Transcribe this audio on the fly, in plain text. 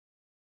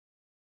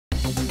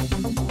I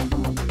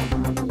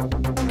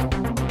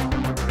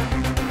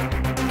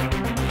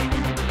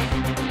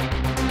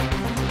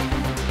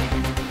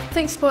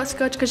think sport's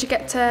good because you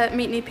get to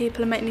meet new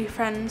people and make new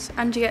friends,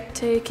 and you get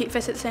to keep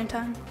fit at the same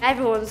time.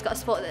 Everyone's got a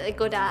sport that they're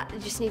good at, they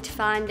just need to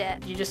find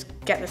it. You just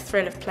get the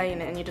thrill of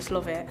playing it and you just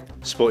love it.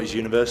 Sport is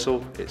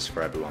universal, it's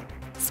for everyone.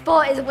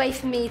 Sport is a way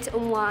for me to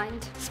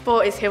unwind.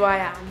 Sport is who I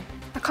am.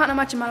 I can't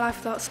imagine my life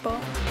without sport.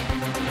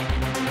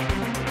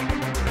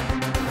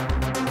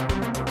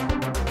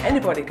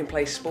 Anybody can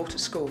play sport at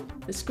school.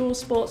 The School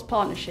Sports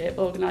Partnership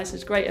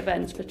organises great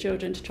events for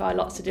children to try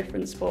lots of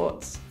different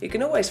sports. You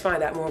can always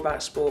find out more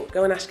about sport.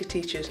 Go and ask your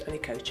teachers and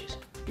your coaches.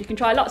 You can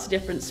try lots of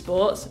different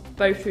sports,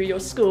 both through your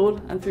school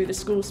and through the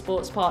School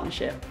Sports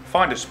Partnership.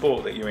 Find a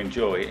sport that you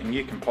enjoy and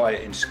you can play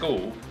it in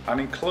school and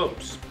in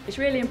clubs. It's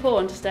really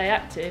important to stay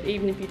active,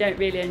 even if you don't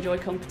really enjoy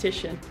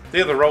competition.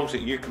 The other roles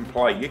that you can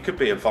play, you could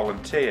be a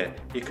volunteer,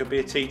 you could be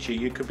a teacher,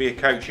 you could be a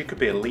coach, you could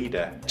be a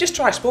leader. Just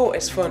try sport,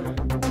 it's fun.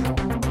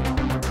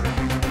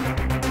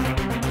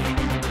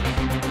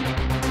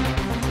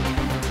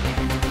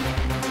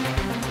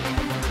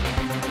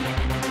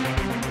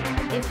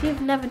 If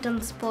you've never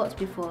done sports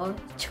before,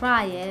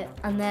 try it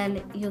and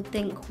then you'll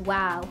think,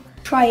 wow.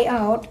 Try it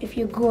out. If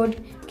you're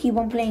good, keep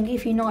on playing.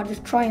 If you're not,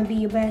 just try and be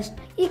your best.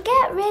 You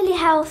get really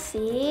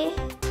healthy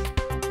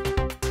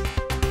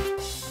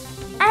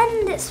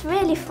and it's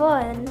really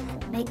fun.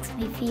 It makes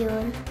me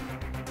feel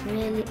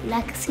really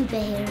like a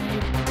superhero.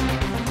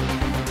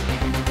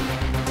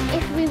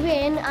 If we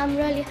win, I'm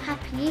really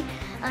happy,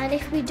 and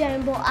if we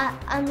don't, but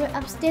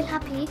I'm still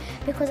happy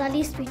because at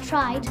least we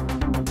tried.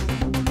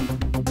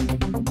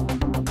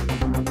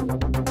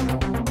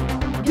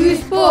 Do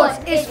sports,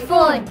 it's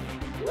fun!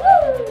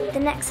 The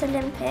next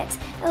Olympics,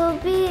 it will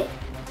be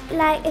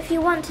like, if you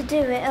want to do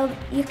it,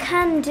 you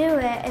can do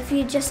it if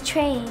you just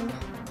train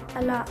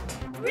a lot.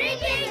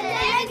 Bringing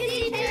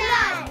legacy to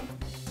life!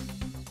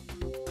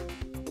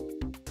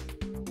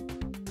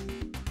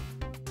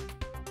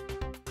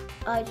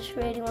 I just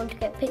really want to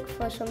get picked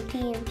for some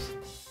teams.